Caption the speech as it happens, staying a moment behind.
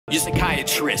Your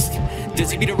psychiatrist,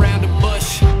 does he beat around the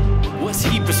bush? What's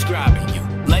he prescribing you?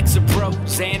 Lexapro,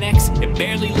 Xanax, it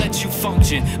barely lets you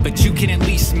function, but you can at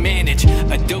least manage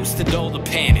a dose to dull the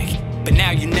panic. But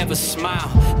now you never smile.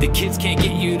 The kids can't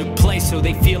get you to play, so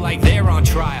they feel like they're on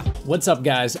trial. What's up,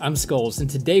 guys? I'm Skullz, and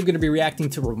today I'm going to be reacting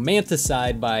to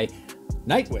Romanticide by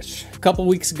Nightwish. A couple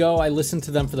weeks ago, I listened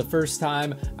to them for the first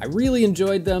time. I really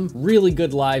enjoyed them. Really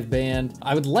good live band.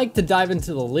 I would like to dive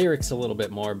into the lyrics a little bit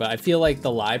more, but I feel like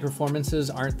the live performances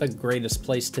aren't the greatest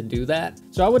place to do that.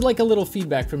 So I would like a little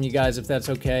feedback from you guys if that's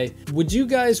okay. Would you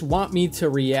guys want me to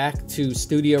react to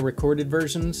studio recorded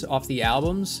versions off the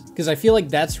albums? Because I feel like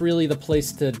that's really the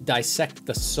place to dissect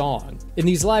the song. And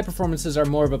these live performances are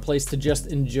more of a place to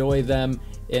just enjoy them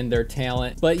and their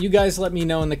talent. But you guys let me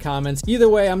know in the comments. Either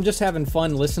way, I'm just having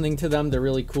fun listening to them. They're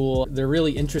really cool. They're a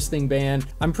really interesting band.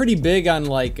 I'm pretty big on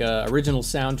like original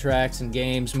soundtracks and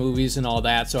games, movies, and all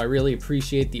that, so I really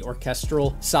appreciate the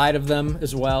orchestral side of them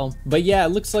as well. But yeah, it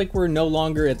looks like we're no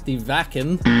longer at the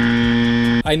Wacken.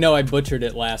 I know I butchered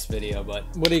it last video, but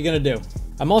what are you gonna do?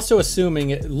 I'm also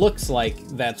assuming it looks like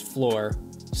that's Floor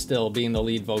still being the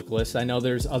lead vocalist. I know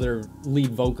there's other lead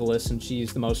vocalists and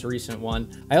she's the most recent one.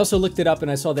 I also looked it up and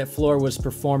I saw that Floor was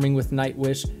performing with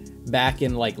Nightwish back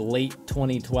in like late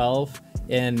 2012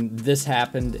 and this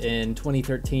happened in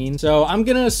 2013. So I'm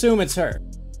gonna assume it's her.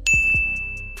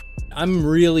 I'm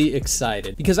really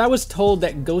excited because I was told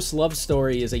that Ghost Love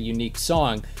Story is a unique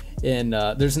song. And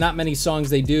there's not many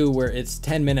songs they do where it's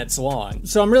 10 minutes long.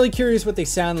 So I'm really curious what they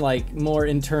sound like more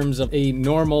in terms of a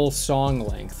normal song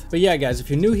length. But yeah, guys, if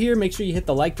you're new here, make sure you hit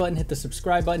the like button, hit the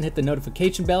subscribe button, hit the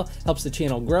notification bell. Helps the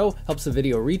channel grow, helps the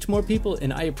video reach more people,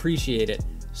 and I appreciate it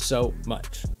so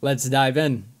much. Let's dive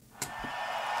in.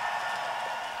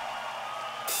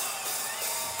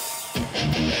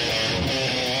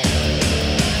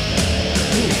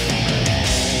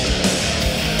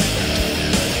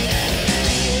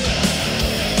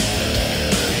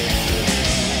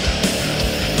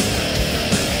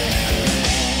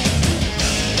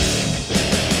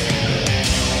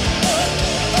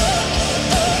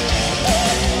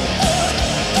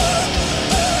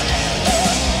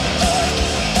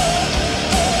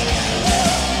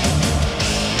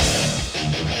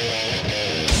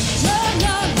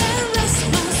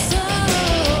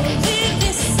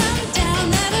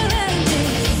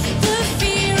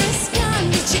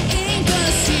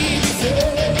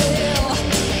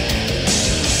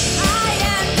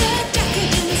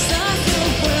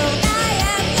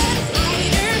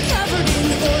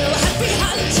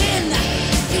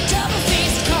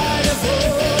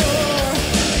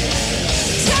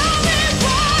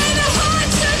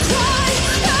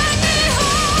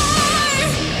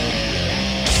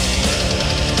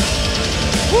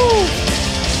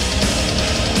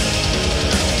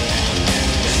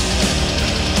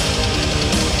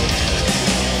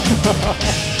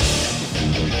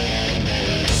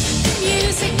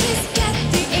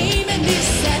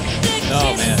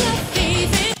 Oh man,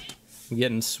 I'm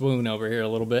getting swoon over here a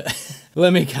little bit.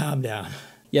 Let me calm down.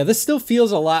 Yeah, this still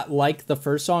feels a lot like the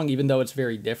first song, even though it's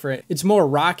very different. It's more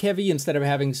rock heavy instead of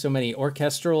having so many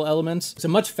orchestral elements. It's a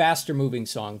much faster moving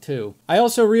song too. I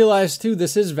also realized too,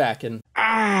 this is Wacken.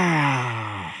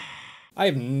 I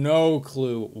have no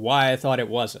clue why I thought it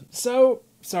wasn't. So,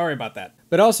 sorry about that.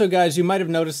 But also, guys, you might have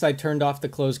noticed I turned off the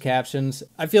closed captions.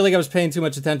 I feel like I was paying too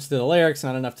much attention to the lyrics,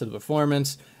 not enough to the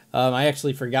performance. I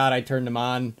actually forgot I turned them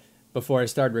on before I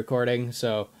started recording,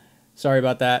 so sorry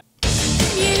about that.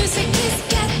 Music is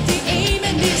got the aim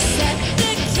and you set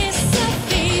the kiss of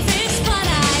faith is what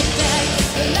I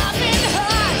beg. Loving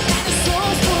heart and a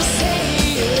soulful say.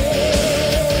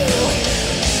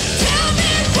 Tell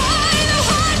me why the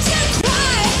heart to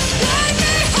cry like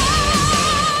me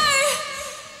high.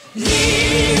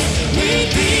 Leave me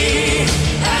be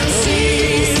and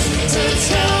cease to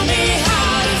tell me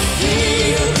how to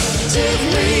feel, to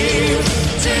breathe,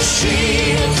 to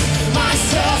shield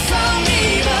myself from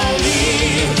evil.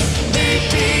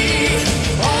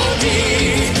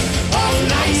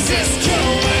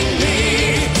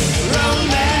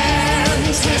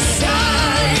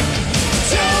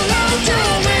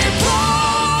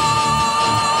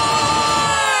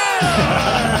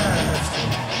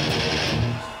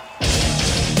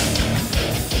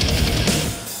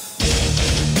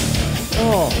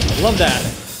 Oh, I love that.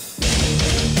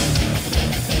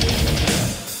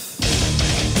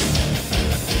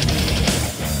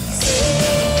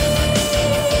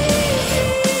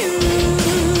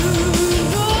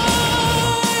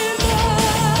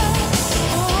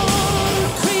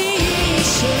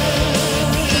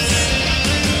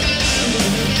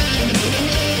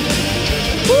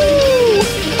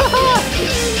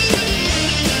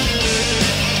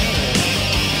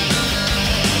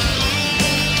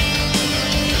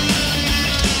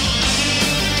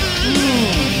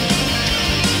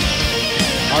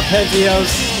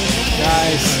 arpeggios,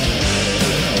 guys.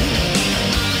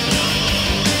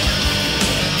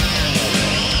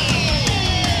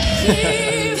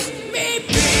 Leave me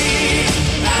be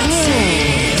and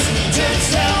cease to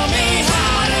tell me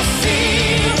how to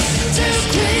feel, to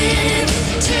clean,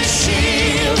 to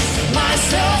shield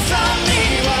myself from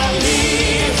evil.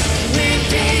 Leave me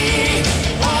be,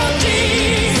 or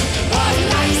leave what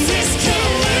life is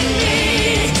killing me.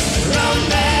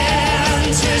 Romanticide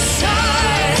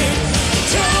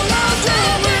till my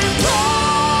glowing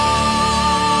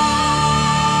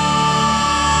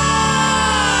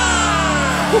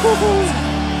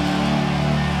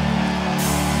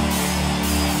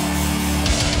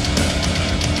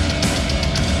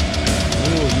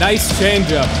Ooh, nice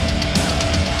changeup.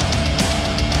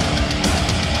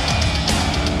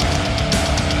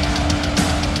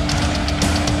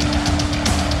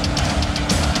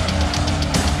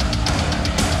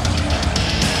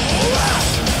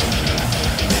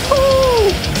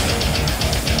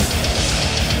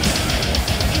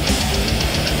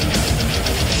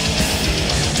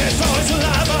 Death always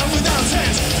alive, I'm without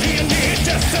sense. The near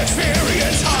death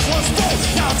experience, heart was bold,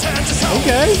 now turn to stone.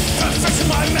 Okay. Perfect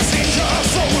my messenger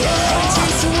forward.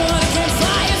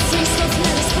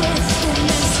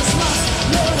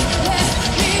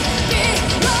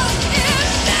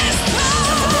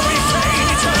 Pain,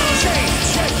 eternal shame,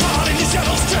 shed blood in these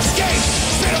devils to escape.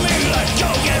 Spit on me, let go,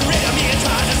 get rid of me, and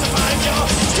try to survive your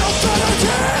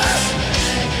stupidity.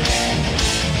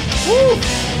 Woo!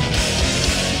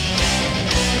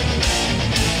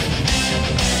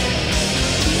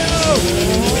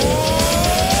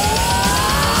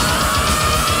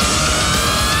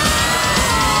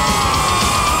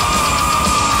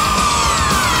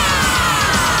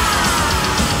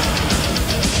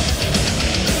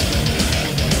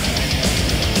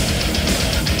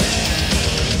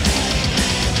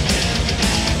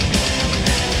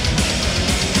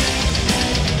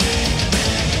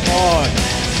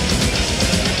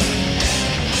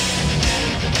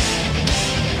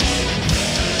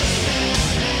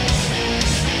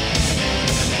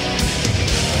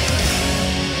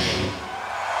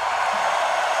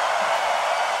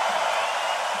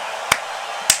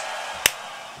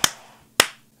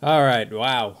 All right,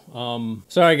 wow.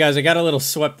 Sorry guys, I got a little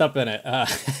swept up in it.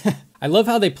 I love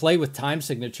how they play with time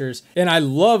signatures, and I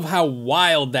love how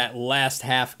wild that last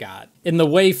half got. In the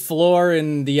way Floor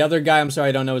and the other guy, I'm sorry,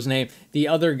 I don't know his name, the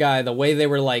other guy, the way they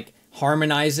were like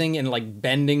harmonizing and like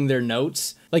bending their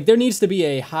notes. Like there needs to be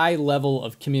a high level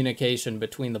of communication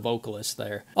between the vocalists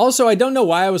there. Also, I don't know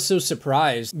why I was so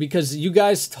surprised, because you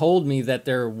guys told me that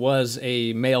there was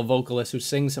a male vocalist who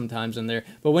sings sometimes in there,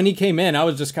 but when he came in, I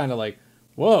was just kind of like,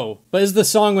 whoa. But as the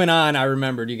song went on, I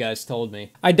remembered you guys told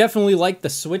me. I definitely like the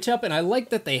switch up, and I like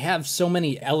that they have so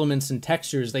many elements and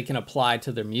textures they can apply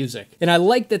to their music. And I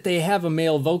like that they have a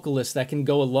male vocalist that can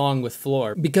go along with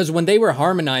Floor, because when they were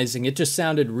harmonizing, it just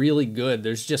sounded really good.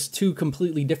 There's just two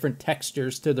completely different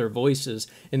textures to their voices,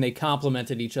 and they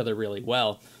complemented each other really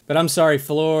well. But I'm sorry,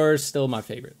 Floor's still my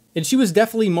favorite. And she was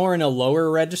definitely more in a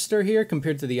lower register here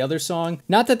compared to the other song.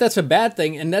 Not that that's a bad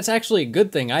thing, and that's actually a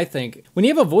good thing, I think. When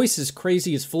you have a voice as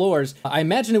crazy as Floor's, I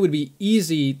imagine it would be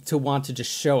easy to want to just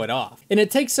show it off. And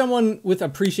it takes someone with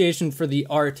appreciation for the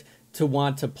art to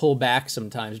want to pull back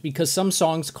sometimes, because some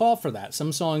songs call for that.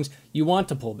 Some songs you want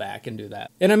to pull back and do that.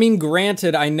 And I mean,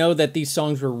 granted, I know that these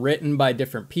songs were written by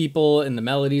different people and the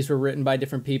melodies were written by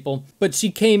different people, but she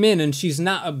came in and she's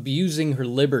not abusing her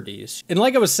liberties. And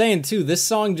like I was saying too, this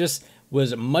song just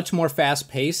was much more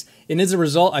fast-paced, and as a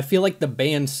result, I feel like the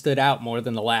band stood out more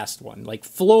than the last one. Like,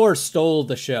 Floor stole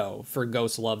the show for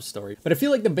Ghost Love Story, but I feel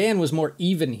like the band was more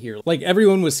even here. Like,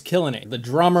 everyone was killing it. The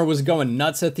drummer was going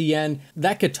nuts at the end.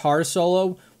 That guitar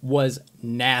solo was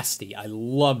nasty. I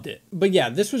loved it. But yeah,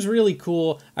 this was really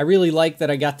cool. I really like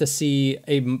that I got to see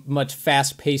a much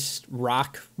fast-paced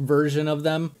rock version of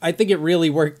them. I think it really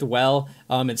worked well.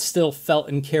 It still felt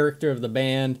in character of the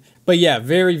band. But yeah,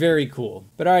 very, very cool.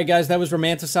 But alright guys, that was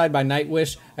Romanticide by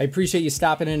Nightwish. I appreciate you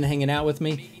stopping in and hanging out with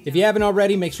me. If you haven't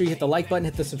already, make sure you hit the like button,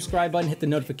 hit the subscribe button, hit the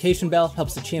notification bell.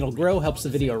 Helps the channel grow, helps the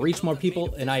video reach more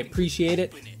people, and I appreciate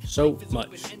it so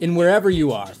much. And wherever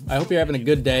you are, I hope you're having a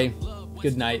good day,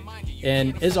 good night,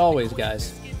 and as always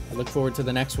guys, I look forward to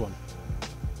the next one.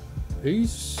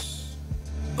 Peace.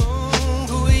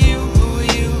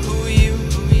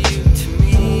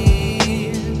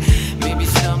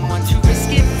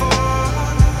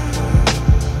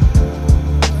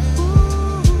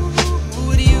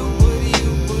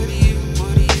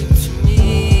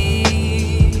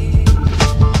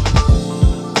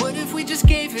 If we just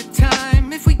gave it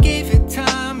time, if we gave it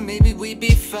time, maybe we'd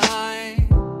be fine.